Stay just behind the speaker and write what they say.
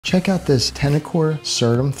Check out this Tenicor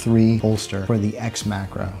Certum 3 holster for the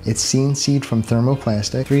Xmacro. It's CNC'd from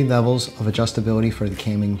thermoplastic, 3 levels of adjustability for the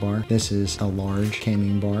camming bar. This is the large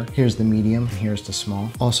camming bar. Here's the medium, and here's the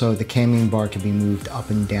small. Also, the camming bar can be moved up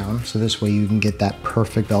and down, so this way you can get that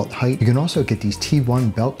perfect belt height. You can also get these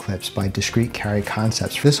T1 belt clips by Discreet Carry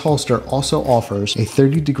Concepts. This holster also offers a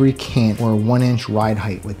 30-degree cant or a 1-inch ride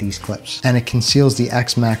height with these clips, and it conceals the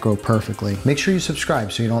Xmacro perfectly. Make sure you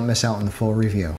subscribe so you don't miss out on the full review.